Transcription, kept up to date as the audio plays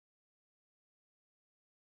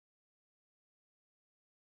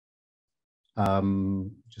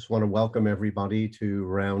Just want to welcome everybody to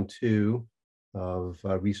round 2 of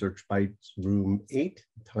Research Bytes Room 8,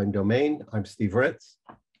 Time Domain. I'm Steve Ritz.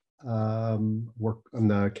 I'm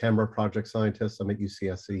the camera project scientist. I'm at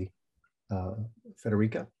UCSC.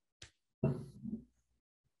 Federica.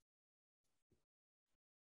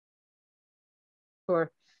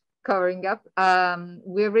 For covering up.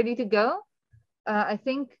 We're ready to go. I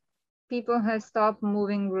think people have stopped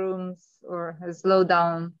moving rooms or has slowed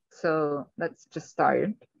down. So let's just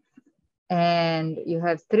start. And you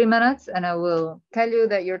have 3 minutes, and I will tell you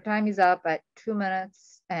that your time is up at 2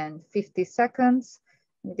 minutes and 50 seconds.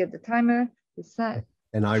 Let me get the timer. Reset.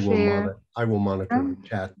 And I will monitor the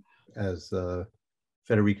chat as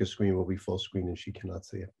Federica's screen will be full screen and she cannot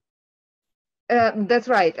see it. That's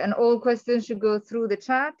right. And all questions should go through the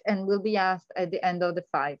chat and will be asked at the end of the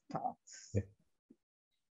 5 talks. Yeah.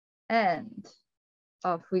 And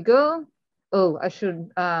off we go. Oh, I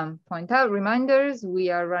should point out reminders. We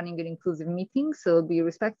are running an inclusive meeting, so be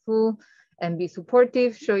respectful and be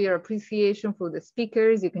supportive. Show your appreciation for the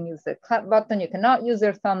speakers. You can use the clap button. You cannot use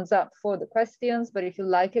your thumbs up for the questions, but if you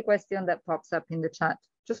like a question that pops up in the chat,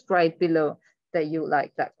 just write below that you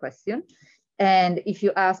like that question. And if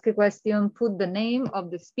you ask a question, put the name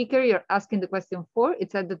of the speaker you're asking the question for.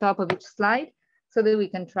 It's at the top of each slide so that we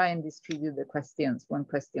can try and distribute the questions when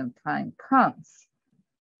question time comes.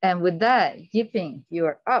 And with that, Yiping, you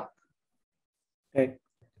are up. Okay.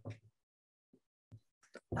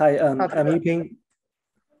 Hi, I'm Yiping.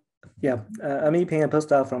 Yeah, I'm Yiping, a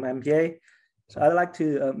postdoc from MPA. So I'd like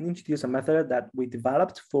to introduce a method that we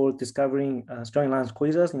developed for discovering strongly lines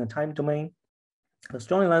quasars in a time domain. The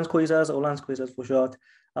strongly lines quasars, or lines quasars for short,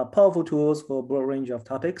 are powerful tools for a broad range of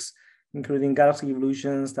topics, including galaxy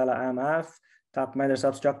evolution, stellar IMF, dark matter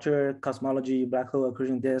substructure, cosmology, black hole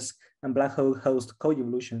accretion disk, and black hole host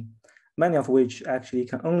co-evolution, many of which actually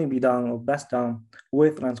can only be done or best done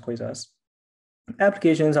with lens quasars.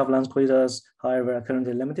 Applications of lens quasars, however, are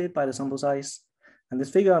currently limited by the sample size. And this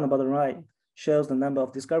figure on the bottom right shows the number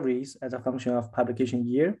of discoveries as a function of publication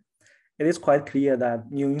year. It is quite clear that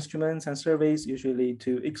new instruments and surveys usually lead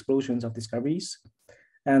to explosions of discoveries.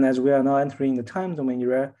 And as we are now entering the time domain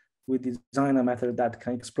era, we design a method that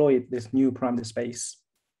can exploit this new parameter space.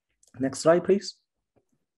 Next slide, please.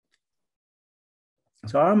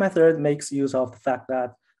 So our method makes use of the fact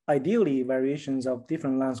that ideally variations of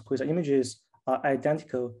different lens quasar images are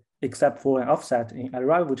identical except for an offset in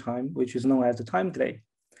arrival time, which is known as the time delay.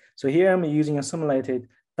 So here I'm using a simulated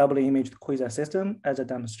doubly imaged quasar system as a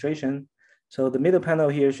demonstration. So the middle panel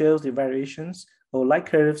here shows the variations or light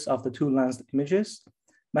curves of the 2 lensed images.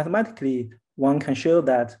 Mathematically, one can show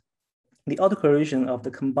that the autocorrelation of the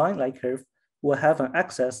combined light curve will have an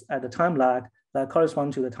excess at the time lag that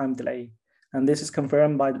corresponds to the time delay. And this is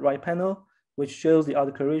confirmed by the right panel, which shows the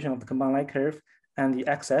autocorrelation of the combined light curve and the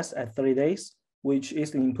excess at 30 days, which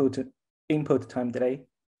is the input time delay.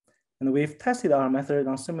 And we've tested our method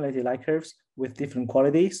on simulated light curves with different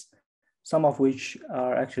qualities, some of which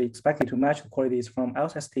are actually expected to match the qualities from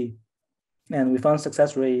LSST. And we found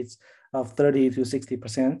success rates of 30 to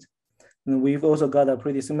 60%. And we've also got a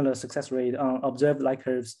pretty similar success rate on observed light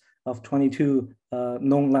curves of 22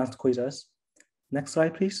 known-length quasars. Next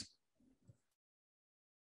slide, please.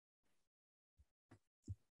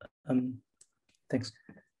 Thanks.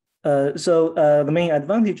 The main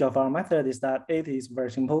advantage of our method is that it is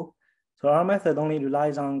very simple. So our method only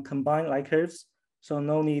relies on combined light curves, so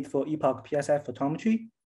no need for epoch PSF photometry.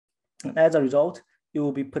 And as a result, it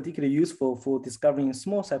will be particularly useful for discovering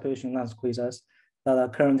small separation lens quasars that are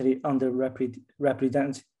currently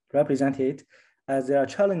underrepresented, as they are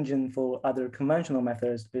challenging for other conventional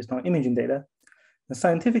methods based on imaging data. And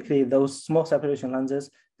scientifically, those small separation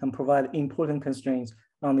lenses can provide important constraints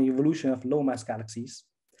on the evolution of low mass galaxies.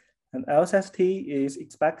 And LSST is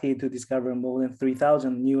expected to discover more than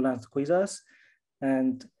 3,000 new lens quasars,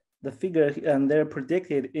 and the figure and their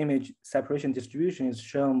predicted image separation distribution is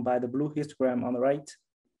shown by the blue histogram on the right.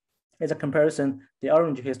 As a comparison, the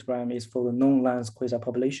orange histogram is for the known lens quasar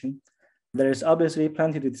population. There is obviously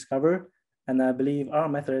plenty to discover, and I believe our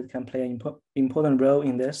method can play an important role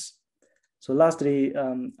in this. So lastly,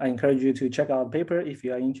 I encourage you to check out the paper if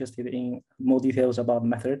you are interested in more details about the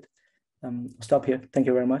method. Stop here. Thank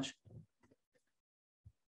you very much.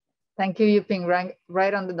 Thank you, Yiping,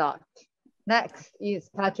 right on the dot. Next is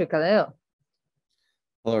Patrick Aleo.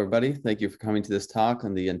 Hello, everybody. Thank you for coming to this talk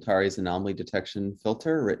on the ANTARES anomaly detection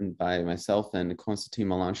filter, written by myself and Konstantin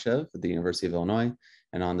Melanchev at the University of Illinois,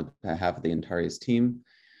 and on behalf of the ANTARES team.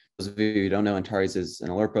 Those of you who don't know, ANTARES is an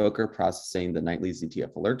alert broker processing the nightly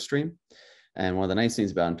ZTF alert stream. And one of the nice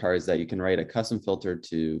things about ANTARES is that you can write a custom filter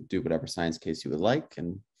to do whatever science case you would like.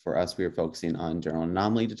 And for us, we were focusing on general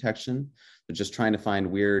anomaly detection, but just trying to find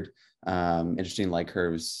weird, interesting light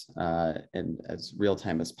curves in as real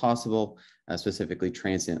time as possible, specifically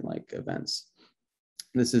transient-like events.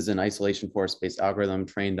 This is an isolation force-based algorithm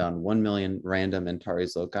trained on 1 million random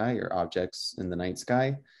ANTARES loci, or objects in the night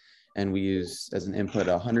sky. And we use as an input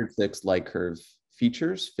 106 light curve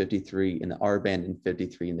features, 53 in the R band and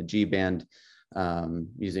 53 in the G band,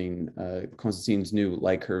 using Constantine's new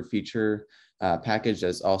light curve feature package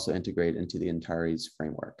that's also integrated into the ANTARES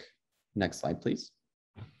framework. Next slide, please.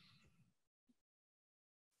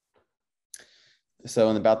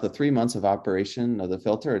 So in about the 3 months of operation of the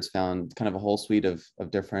filter, it's found kind of a whole suite of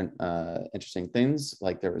different interesting things.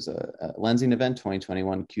 Like there was a lensing event,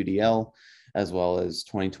 2021 QDL, as well as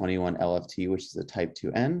 2021 LFT, which is a type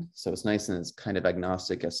 2N. So it's nice and it's kind of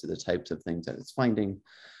agnostic as to the types of things that it's finding.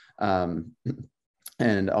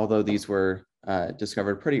 And although these were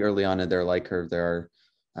discovered pretty early on in their light curve, there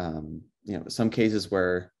are some cases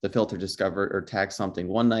where the filter discovered or tagged something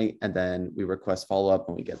one night, and then we request follow-up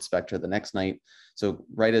and we get spectra the next night. So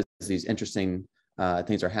right as these interesting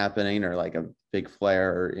things are happening, or like a big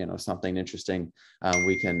flare or something interesting,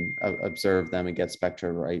 we can observe them and get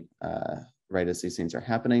spectra right as these things are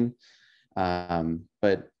happening.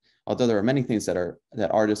 But although there are many things that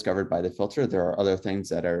are discovered by the filter, there are other things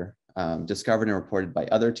that are discovered and reported by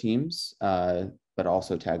other teams, but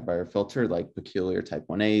also tagged by our filter, like peculiar type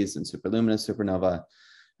 1As and superluminous supernova.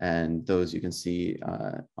 And those you can see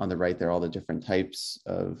on the right there, all the different types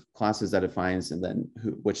of classes that it finds, and then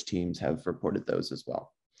which teams have reported those as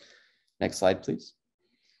well. Next slide, please.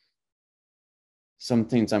 Some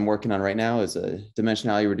things I'm working on right now is a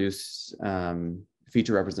dimensionality reduced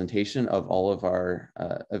feature representation of all of our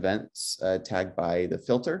events tagged by the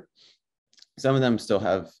filter. Some of them still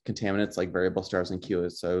have contaminants like variable stars and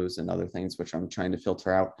QSOs and other things, which I'm trying to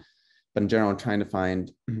filter out. But in general, I'm trying to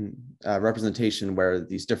find representation where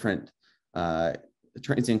these different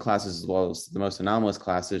transient classes, as well as the most anomalous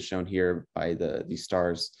classes shown here by these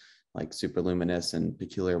stars, like superluminous and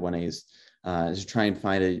peculiar 1As, is to try and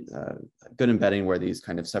find a good embedding where these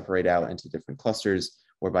kind of separate out into different clusters,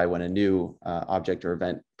 whereby when a new object or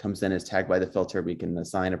event comes in as tagged by the filter, we can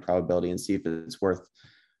assign a probability and see if it's worth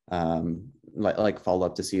like follow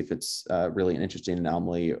up to see if it's really an interesting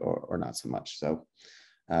anomaly or not so much. So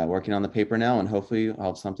working on the paper now, and hopefully I'll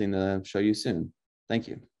have something to show you soon. Thank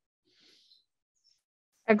you.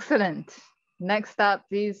 Excellent. Next up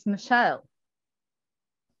is Michelle.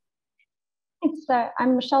 So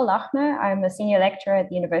I'm Michelle Lochner. I'm a senior lecturer at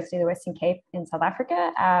the University of the Western Cape in South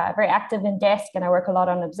Africa. Very active in desk, and I work a lot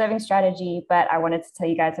on observing strategy, but I wanted to tell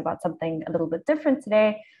you guys about something a little bit different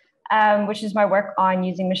today, which is my work on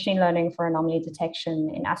using machine learning for anomaly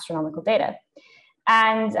detection in astronomical data.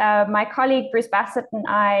 And my colleague Bruce Bassett and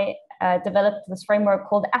I developed this framework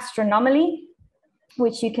called Astronomaly,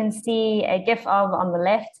 which you can see a GIF of on the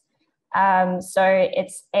left. So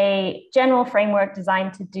it's a general framework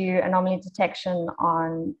designed to do anomaly detection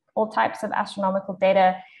on all types of astronomical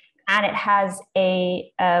data. And it has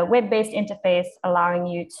a web-based interface allowing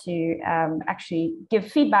you to actually give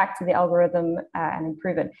feedback to the algorithm and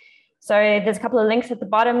improve it. So there's a couple of links at the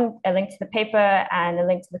bottom, a link to the paper and a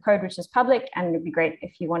link to the code, which is public, and it would be great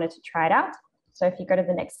if you wanted to try it out. So if you go to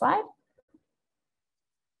the next slide.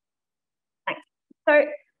 Thanks. So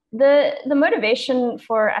the motivation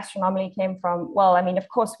for Astronomaly came from, well, I mean, of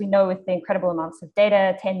course, we know with the incredible amounts of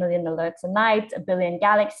data, 10 million alerts a night, 1 billion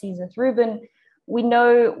galaxies with Rubin, we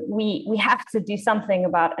know we have to do something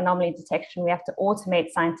about anomaly detection. We have to automate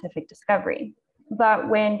scientific discovery. But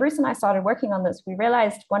when Bruce and I started working on this, we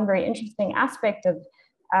realized one very interesting aspect of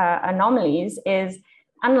anomalies is,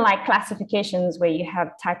 unlike classifications where you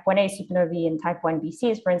have type 1a supernovae and type 1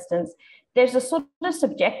 BCs, for instance, there's a sort of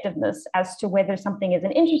subjectiveness as to whether something is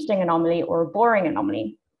an interesting anomaly or a boring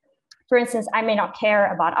anomaly. For instance, I may not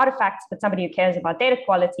care about artifacts, but somebody who cares about data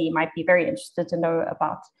quality might be very interested to know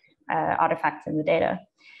about artifacts in the data.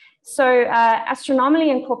 So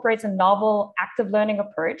Astronomaly incorporates a novel active learning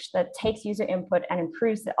approach that takes user input and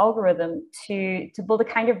improves the algorithm to build a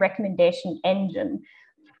kind of recommendation engine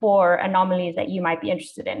for anomalies that you might be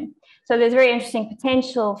interested in. So there's very interesting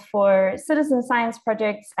potential for citizen science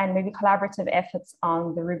projects and maybe collaborative efforts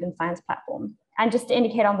on the Rubin Science platform. And just to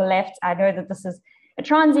indicate on the left, I know that this is a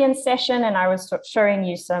transient session and I was showing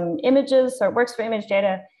you some images, so it works for image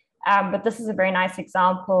data. But this is a very nice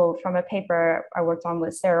example from a paper I worked on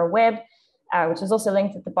with Sarah Webb, which is also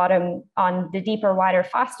linked at the bottom, on the deeper, wider,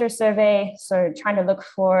 faster survey. So trying to look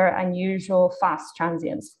for unusual fast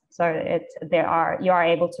transients. So you are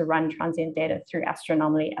able to run transient data through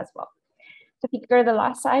Astronomaly as well. So if you could go to the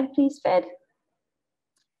last slide, please, Fed.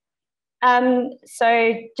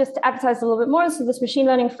 So just to advertise a little bit more, so this machine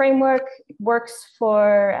learning framework works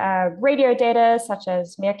for radio data such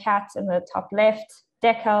as Meerkat in the top left,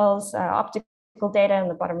 decals, optical data in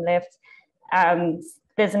the bottom left.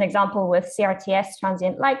 There's an example with CRTS,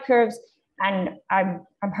 transient light curves, and I'm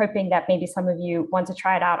hoping that maybe some of you want to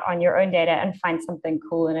try it out on your own data and find something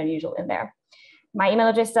cool and unusual in there. My email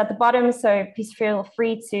address is at the bottom, so please feel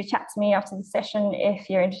free to chat to me after the session if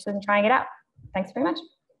you're interested in trying it out. Thanks very much.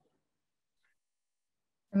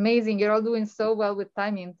 Amazing, you're all doing so well with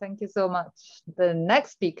timing. Thank you so much. The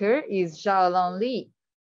next speaker is Xiaolong Li.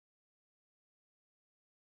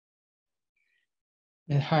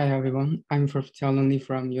 Hi everyone, I'm Xiaolong Li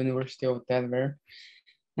from University of Delaware.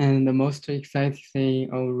 And the most exciting thing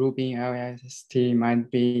of Rubin LSST might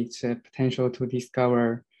be its potential to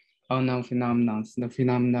discover unknown phenomena, the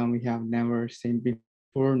phenomena we have never seen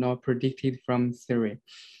before nor predicted from theory.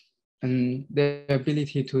 And the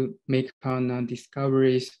ability to make unknown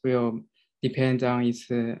discoveries will depend on its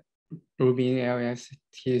Rubin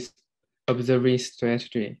LSST's observing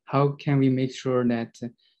strategy. How can we make sure that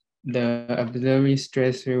the observing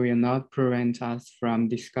strategy will not prevent us from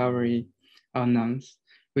discovering unknowns?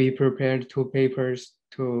 We prepared 2 papers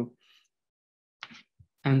to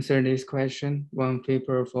answer this question. One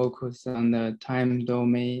paper focused on the time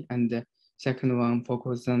domain and the second one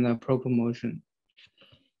focused on the probe motion.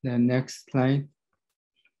 The next slide.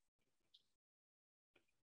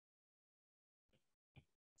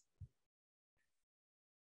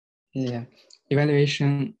 Yeah,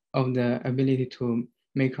 evaluation of the ability to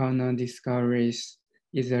make unknown discoveries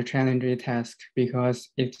is a challenging task because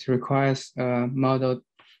it requires a model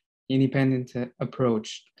independent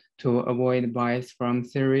approach to avoid bias from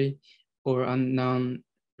theory or unknown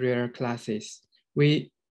rare classes.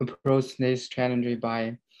 We approach this challenge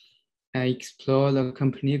by explore the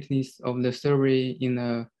completeness of the theory in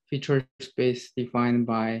a feature space defined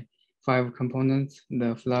by 5 components: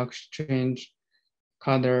 the flux change,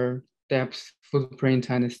 color, depth, footprint,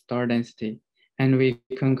 and star density. And we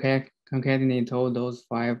concatenate all those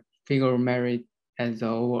 5 figure merit as the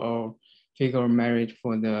overall figure merit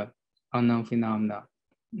for the unknown phenomena.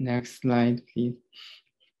 Next slide, please.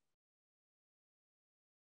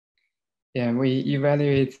 Yeah, we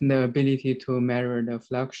evaluate the ability to measure the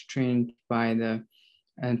flux change by the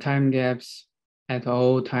time gaps at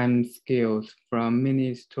all time scales from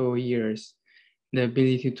minutes to years. The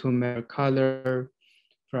ability to measure color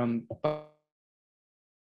from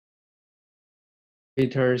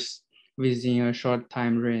meters within a short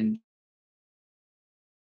time range.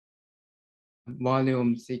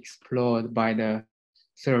 Volumes explored by the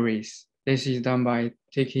service. This is done by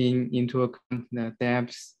taking into account the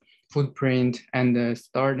depth, footprint, and the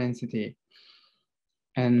star density.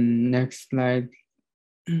 And next slide.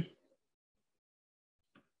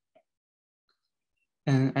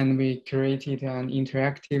 And we created an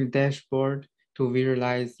interactive dashboard to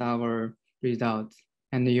visualize our results.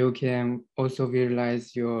 And you can also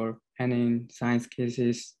visualize your any science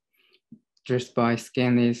cases just by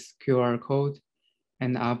scanning this QR code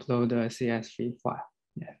and upload a CSV file.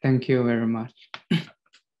 Yeah, thank you very much.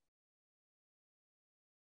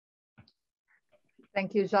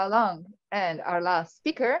 Thank you, Xiaolong. And our last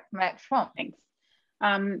speaker, Matt Schwamb.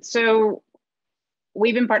 Thanks. So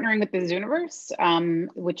we've been partnering with the Zooniverse,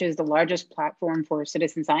 which is the largest platform for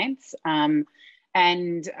citizen science.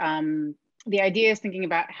 The idea is thinking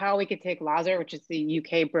about how we could take Laser, which is the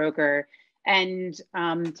UK broker, and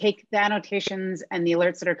take the annotations and the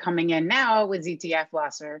alerts that are coming in now with ZTF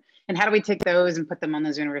Laser, and how do we take those and put them on the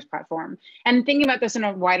Zooniverse platform? And thinking about this in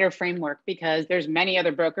a wider framework, because there's many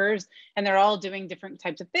other brokers and they're all doing different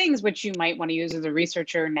types of things, which you might want to use as a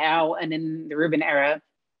researcher now and in the Rubin era,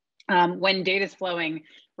 when data is flowing,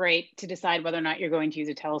 right, to decide whether or not you're going to use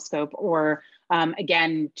a telescope, or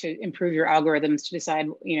again, to improve your algorithms to decide,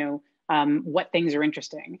 what things are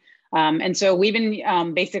interesting. And so we've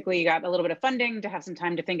been basically got a little bit of funding to have some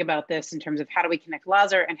time to think about this in terms of how do we connect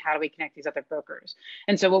Laser and how do we connect these other brokers.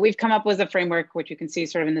 And so what we've come up with a framework, which you can see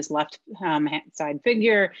sort of in this left hand side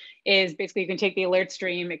figure, is basically you can take the alert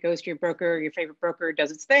stream, it goes to your broker, your favorite broker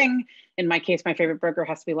does its thing. In my case, my favorite broker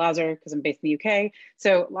has to be Laser because I'm based in the UK.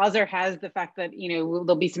 So Laser has the fact that,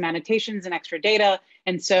 there'll be some annotations and extra data.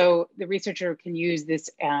 And so the researcher can use this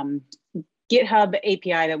GitHub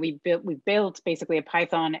API that we built basically a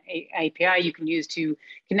Python API you can use to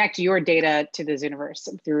connect your data to the Zooniverse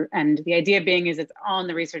through. And the idea being is it's on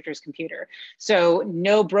the researcher's computer. So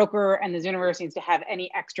no broker and the Zooniverse needs to have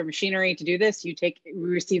any extra machinery to do this. You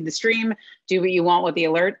receive the stream, do what you want with the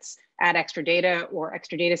alerts, add extra data or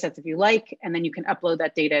extra data sets if you like, and then you can upload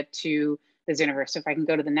that data to the Zooniverse. So if I can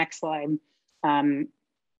go to the next slide.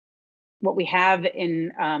 what we have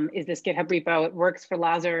in is this GitHub repo. It works for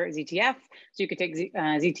Laser ZTF. So you could take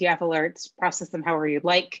ZTF alerts, process them however you'd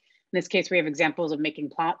like. In this case, we have examples of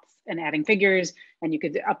making plots and adding figures, and you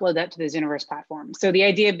could upload that to the Zooniverse platform. So the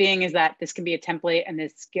idea being is that this can be a template, and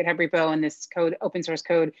this GitHub repo and this code, open source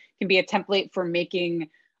code, can be a template for making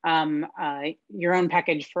your own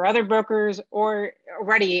package for other brokers, or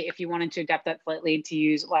already if you wanted to adapt that slightly to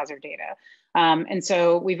use Laser data. And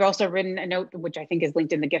so we've also written a note, which I think is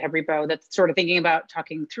linked in the GitHub repo, that's sort of thinking about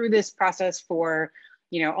talking through this process for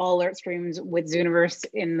all alert streams with Zooniverse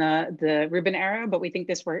in the Rubin era, but we think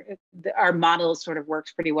our model sort of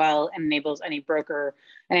works pretty well and enables any broker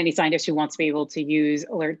and any scientist who wants to be able to use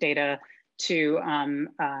alert data to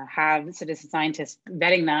have citizen scientists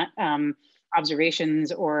vetting that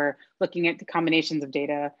observations or looking at the combinations of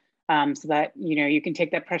data so that you can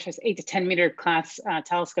take that precious 8 to 10 meter class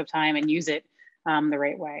telescope time and use it the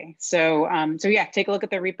right way. So yeah, take a look at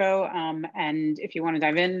the repo, and if you want to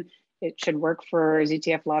dive in, it should work for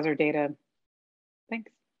ZTF Laser data.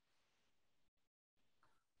 Thanks.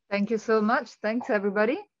 Thank you so much. Thanks,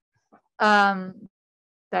 everybody.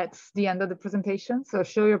 That's the end of the presentation. So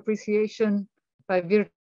show your appreciation by virtual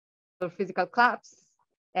or physical claps,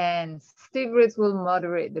 and Steve Ritz will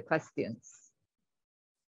moderate the questions.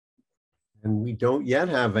 And we don't yet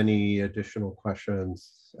have any additional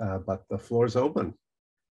questions, but the floor is open.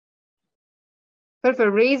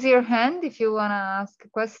 Perfect. Raise your hand if you want to ask a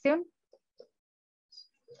question.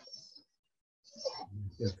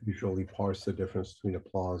 You have to visually parse the difference between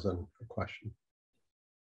applause and a question.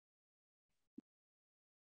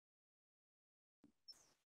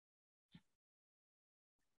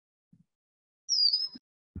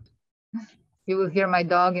 You will hear my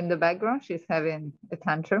dog in the background. She's having a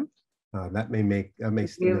tantrum. That may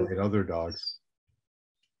stimulate other dogs.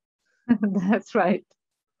 That's right.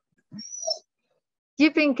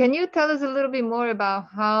 Yiping, can you tell us a little bit more about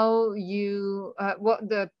how you, what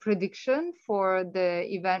the prediction for the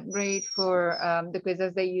event rate for the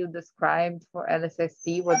quasars that you described for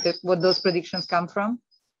LSST, what those predictions come from?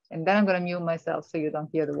 And then I'm going to mute myself so you don't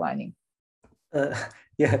hear the whining.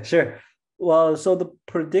 Yeah, sure. Well, so the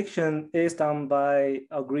prediction is done by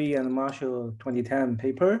Agree and Marshall 2010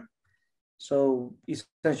 paper. So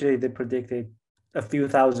essentially, they predicted a few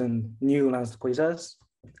thousand new lensed quasars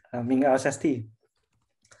in LSST.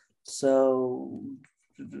 So,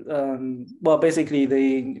 well, basically,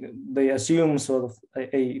 they assume sort of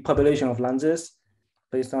a population of lenses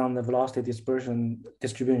based on the velocity dispersion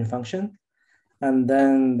distribution function, and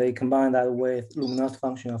then they combine that with luminosity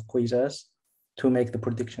function of quasars to make the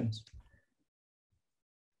predictions.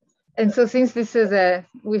 And so, since this is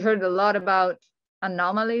we heard a lot about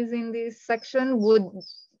anomalies in this section, what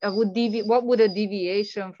would a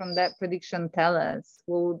deviation from that prediction tell us?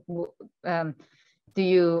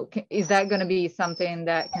 Is that going to be something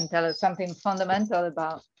that can tell us something fundamental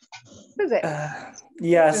about physics?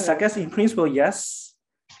 Yes, I guess in principle, yes.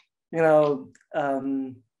 For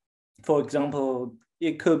example,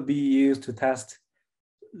 it could be used to test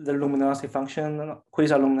the luminosity function,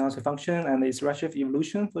 quasar luminosity function, and its redshift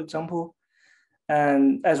evolution, for example.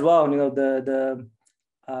 And as well, the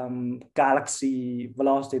galaxy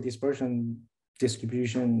velocity dispersion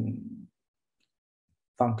distribution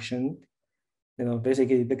function.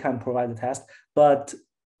 Basically they can provide the test. But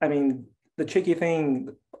I mean, the tricky thing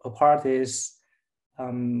apart is,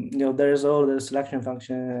 there's all the selection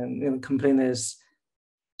function and completeness.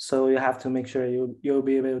 So you have to make sure you'll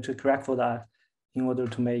be able to correct for that in order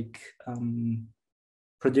to make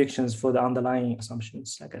predictions for the underlying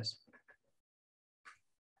assumptions, I guess.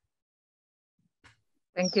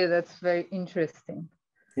 Thank you. That's very interesting.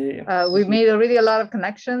 Yeah. We've made already a lot of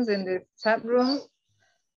connections in the chat room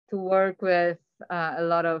to work with a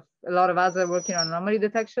lot of us are working on anomaly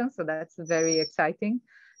detection. So that's very exciting.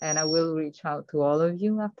 And I will reach out to all of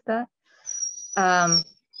you after that.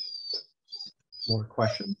 More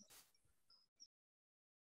questions?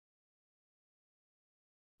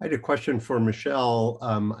 I had a question for Michelle.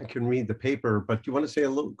 I can read the paper, but do you want to say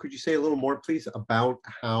could you say a little more, please, about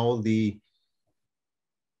how the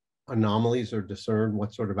anomalies are discerned?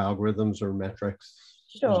 What sort of algorithms or metrics?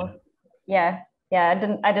 Sure. Yeah. I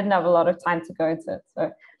didn't have a lot of time to go into it,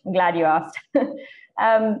 so I'm glad you asked. So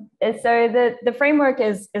the framework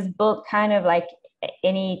is built kind of like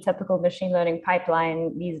any typical machine learning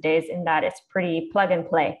pipeline these days, in that it's pretty plug and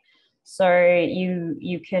play. So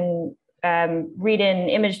you can read in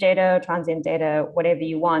image data, transient data, whatever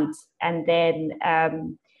you want, and then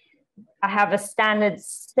I have a standard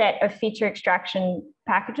set of feature extraction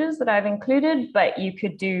packages that I've included, but you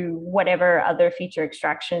could do whatever other feature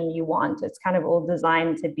extraction you want. It's kind of all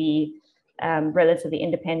designed to be relatively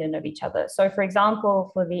independent of each other. So for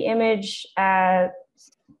example, for the image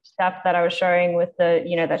stuff that I was showing with the,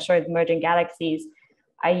 that showed merging galaxies,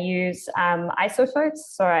 I use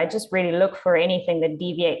isophotes. So I just really look for anything that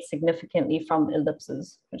deviates significantly from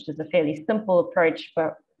ellipses, which is a fairly simple approach,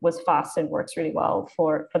 but was fast and works really well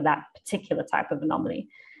for that particular type of anomaly.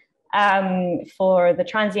 For the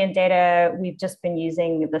transient data, we've just been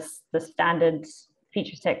using the standard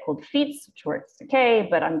feature set called FEATS, which works okay,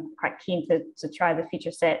 but I'm quite keen to try the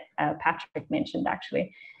feature set Patrick mentioned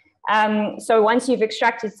actually. So once you've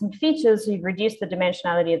extracted some features, you've reduced the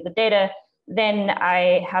dimensionality of the data, then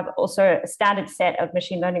I have also a standard set of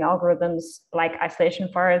machine learning algorithms like isolation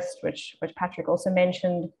forest, which Patrick also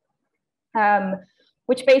mentioned,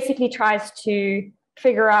 which basically tries to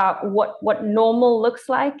figure out what normal looks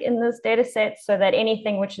like in this data set so that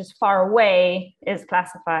anything which is far away is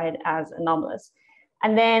classified as anomalous.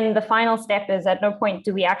 And then the final step is at no point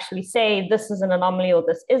do we actually say this is an anomaly or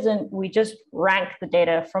this isn't. We just rank the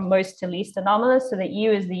data from most to least anomalous so that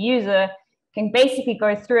you as the user can basically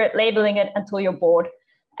go through it, labeling it until you're bored.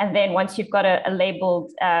 And then once you've got a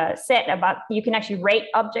labeled set you can actually rate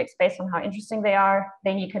objects based on how interesting they are.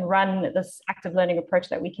 Then you can run this active learning approach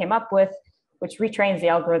that we came up with, which retrains the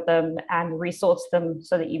algorithm and resorts them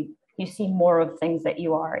so that you see more of things that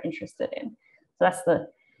you are interested in. So that's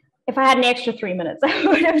if I had an extra 3 minutes, I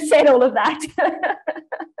would have said all of that.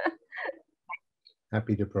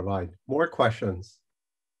 Happy to provide. More questions?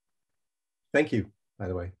 Thank you, by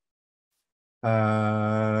the way.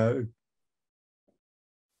 I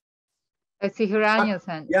see Hiranya's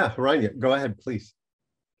hand. Yeah, Hiranya, go ahead, please.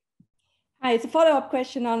 Hi, it's a follow-up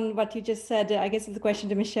question on what you just said. I guess it's a question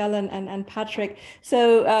to Michelle and Patrick.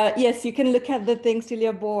 So yes, you can look at the things till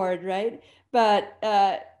you're bored, right? But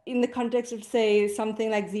in the context of, say, something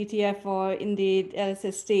like ZTF or indeed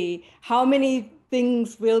LSST, how many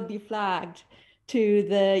things will be flagged to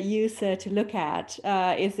the user to look at?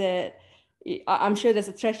 Is it, I'm sure there's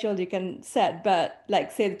a threshold you can set, but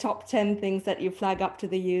like say the top 10 things that you flag up to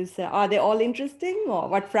the user, are they all interesting, or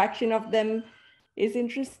what fraction of them is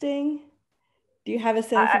interesting? Do you have a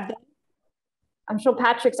sense of that? I'm sure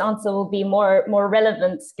Patrick's answer will be more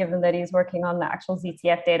relevant given that he's working on the actual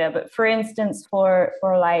ZTF data. But for instance, for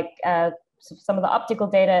like some of the optical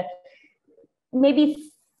data, maybe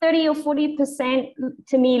 30 or 40%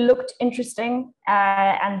 to me looked interesting.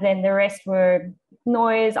 And then the rest were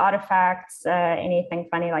noise, artifacts, anything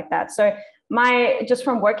funny like that. So just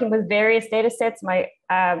from working with various data sets, my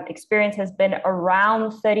experience has been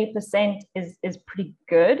around 30% is pretty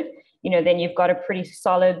good. Then you've got a pretty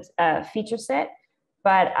solid feature set.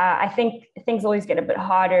 But I think things always get a bit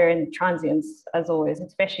harder in transients, as always,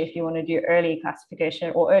 especially if you want to do early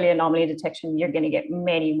classification or early anomaly detection, you're going to get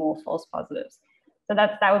many more false positives. So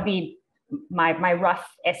that would be my rough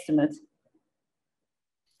estimate.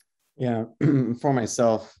 Yeah, for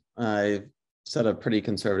myself, I set a pretty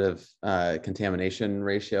conservative contamination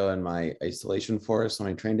ratio in my isolation forest when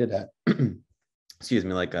I trained it at, excuse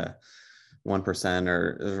me, like a 1%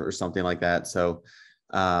 or something like that. So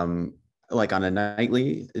like on a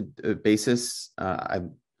nightly basis,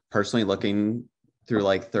 I'm personally looking through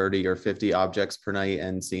like 30 or 50 objects per night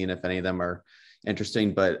and seeing if any of them are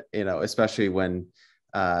interesting. But, especially when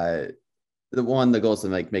the goal is to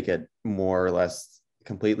make it more or less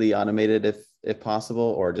completely automated if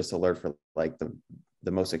possible, or just alert for like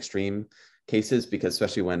the most extreme cases, because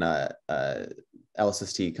especially when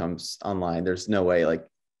LSST comes online, there's no way like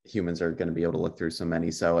humans are going to be able to look through so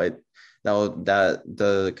many. So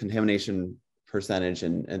the contamination percentage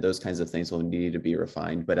and those kinds of things will need to be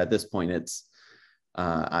refined. But at this point, it's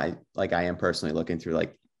I am personally looking through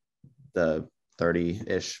like the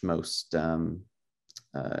 30-ish most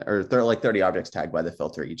or 30 objects tagged by the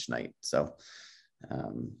filter each night. So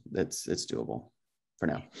it's doable for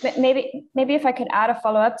now. Maybe if I could add a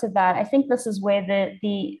follow-up to that, I think this is where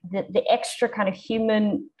the extra kind of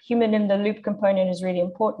human in the loop component is really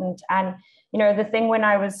important. And the thing when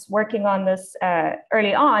I was working on this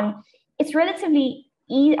early on, it's relatively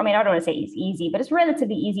easy. I mean, I don't want to say it's easy, but it's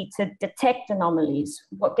relatively easy to detect anomalies.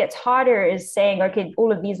 What gets harder is saying, okay,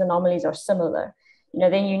 all of these anomalies are similar.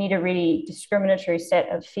 Then you need a really discriminatory set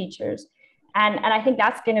of features. And I think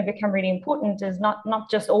that's going to become really important, is not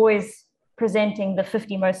just always presenting the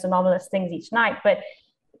 50 most anomalous things each night, but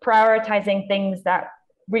prioritizing things that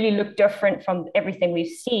really look different from everything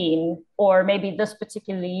we've seen, or maybe this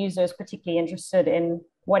particular user is particularly interested in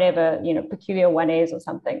whatever, peculiar 1As or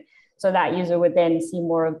something. So that user would then see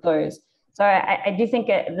more of those. So I do think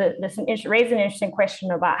this raises an interesting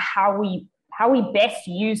question about how we best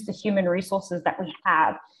use the human resources that we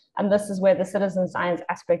have And this is where the citizen science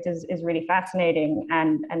aspect is really fascinating,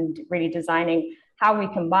 and really designing how we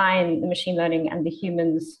combine the machine learning and the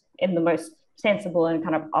humans in the most sensible and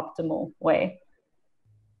kind of optimal way.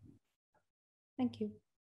 Thank you.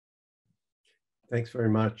 Thanks very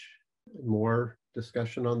much. More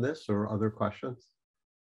discussion on this or other questions?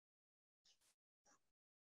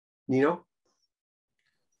 Nino?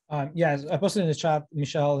 Yes, I posted in the chat,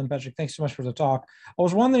 Michelle and Patrick, thanks so much for the talk. I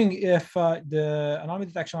was wondering if the anomaly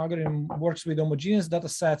detection algorithm works with homogeneous data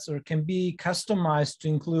sets or can be customized to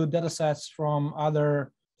include data sets from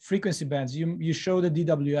other frequency bands. You show the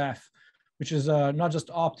DWF, which is not just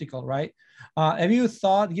optical, right? Have you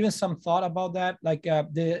given some thought about that? Like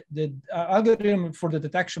the algorithm for the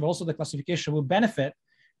detection, but also the classification will benefit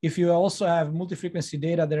if you also have multi-frequency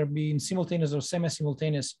data that are being simultaneous or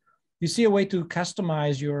semi-simultaneous. You see a way to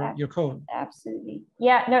customize your code? Absolutely.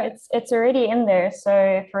 Yeah, no, it's already in there.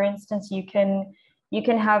 So for instance, you can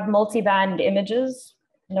have multi-band images,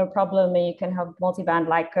 no problem, and you can have multi-band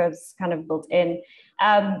light curves kind of built in.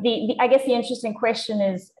 I guess the interesting question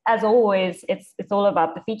is, as always, it's all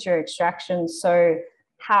about the feature extraction. So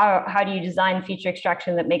how do you design feature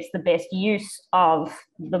extraction that makes the best use of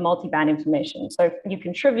the multi-band information? So you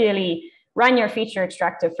can trivially run your feature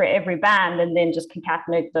extractor for every band and then just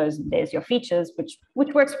concatenate those, and there's your features, which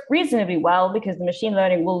works reasonably well because the machine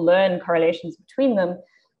learning will learn correlations between them.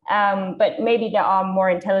 But maybe there are more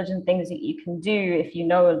intelligent things that you can do if you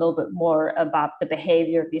know a little bit more about the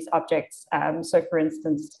behavior of these objects. So for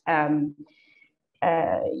instance, you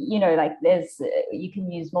know, like you can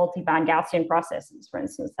use multi-band Gaussian processes, for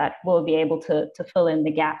instance, that will be able to fill in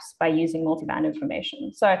the gaps by using multi-band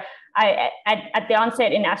information. So at the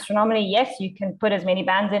onset in astronomy, yes, you can put as many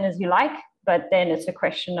bands in as you like, but then it's a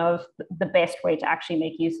question of the best way to actually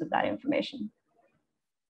make use of that information.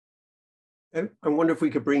 I wonder if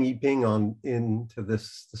we could bring Yiping on into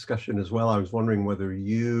this discussion as well. I was wondering whether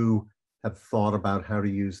you have thought about how to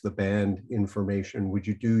use the band information. Would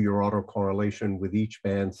you do your autocorrelation with each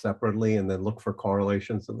band separately and then look for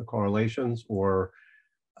correlations in the correlations? Or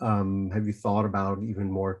have you thought about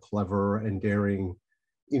even more clever and daring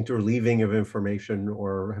interleaving of information?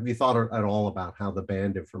 Or have you thought at all about how the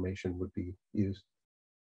band information would be used?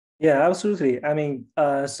 Yeah, absolutely. I mean,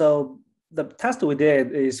 so the test we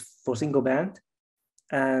did is for single band.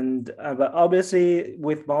 And but obviously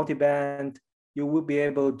with multi-band, you will be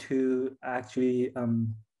able to actually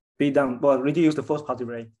reduce the false positive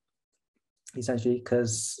rate, essentially,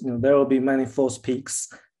 because there will be many false peaks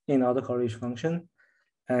in autocorrelation function.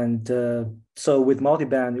 And so with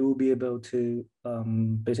multiband, you will be able to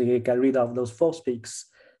basically get rid of those false peaks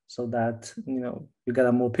so that you get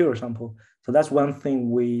a more pure sample. So that's one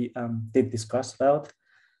thing we did discuss about.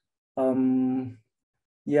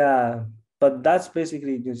 Yeah, but that's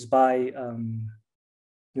basically just by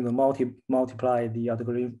multiply the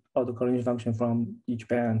autocorrelation function from each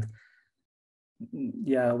band.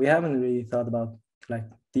 Yeah, we haven't really thought about like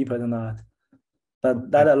deeper than that, but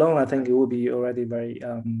that alone, I think it would be already very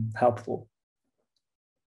helpful.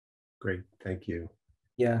 Great, thank you.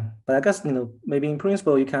 Yeah, but I guess maybe in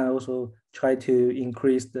principle you can also try to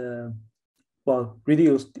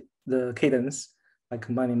reduce the cadence by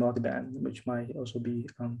combining multiband, which might also be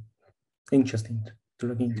interesting to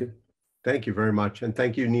look into. Thank you very much. And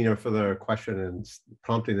thank you, Nina, for the question and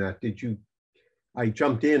prompting that. I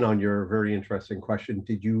jumped in on your very interesting question.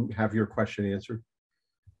 Did you have your question answered?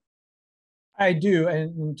 I do.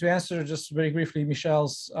 And to answer just very briefly,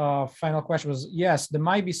 Michelle's final question was, yes, there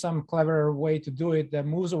might be some clever way to do it that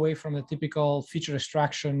moves away from the typical feature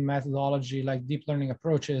extraction methodology, like deep learning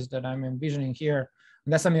approaches that I'm envisioning here.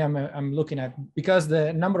 And that's something I'm looking at, because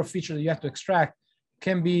the number of features that you have to extract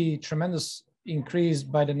can be tremendous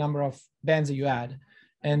increased by the number of bands that you add.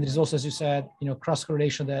 And there's also, as you said, cross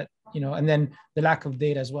correlation that, and then the lack of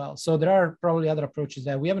data as well. So there are probably other approaches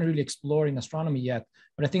that we haven't really explored in astronomy yet,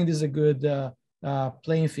 but I think this is a good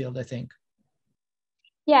playing field, I think.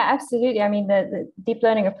 Yeah, absolutely. I mean, the deep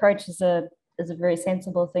learning approach is a very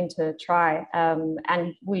sensible thing to try.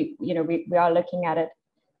 And we are looking at it.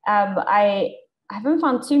 I haven't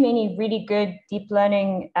found too many really good deep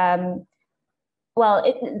learning. The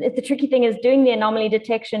tricky thing is doing the anomaly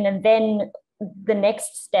detection, and then the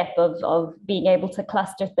next step of being able to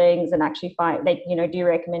cluster things and actually find, do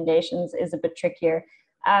recommendations is a bit trickier.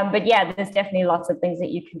 But yeah, there's definitely lots of things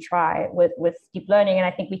that you can try with deep learning, and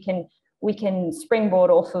I think we can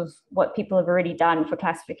springboard off of what people have already done for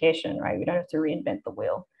classification, right? We don't have to reinvent the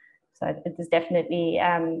wheel. So there's definitely,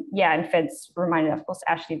 and Fed's reminded, of course,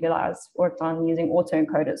 Ashley Villar's worked on using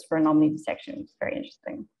autoencoders for anomaly detection. It's very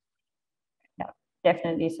interesting. Yeah,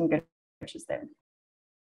 definitely some good approaches there.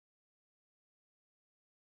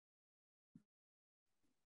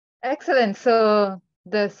 Excellent. So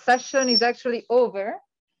the session is actually over,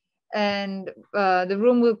 and the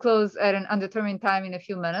room will close at an undetermined time in a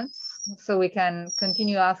few minutes. So we can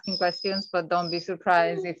continue asking questions, but don't be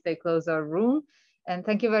surprised if they close our room. And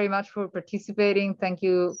thank you very much for participating. Thank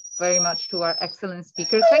you very much to our excellent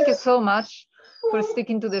speakers. Thank you so much for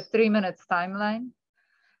sticking to the 3 minutes timeline,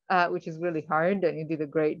 which is really hard, and you did a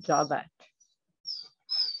great job at.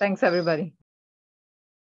 Thanks, everybody.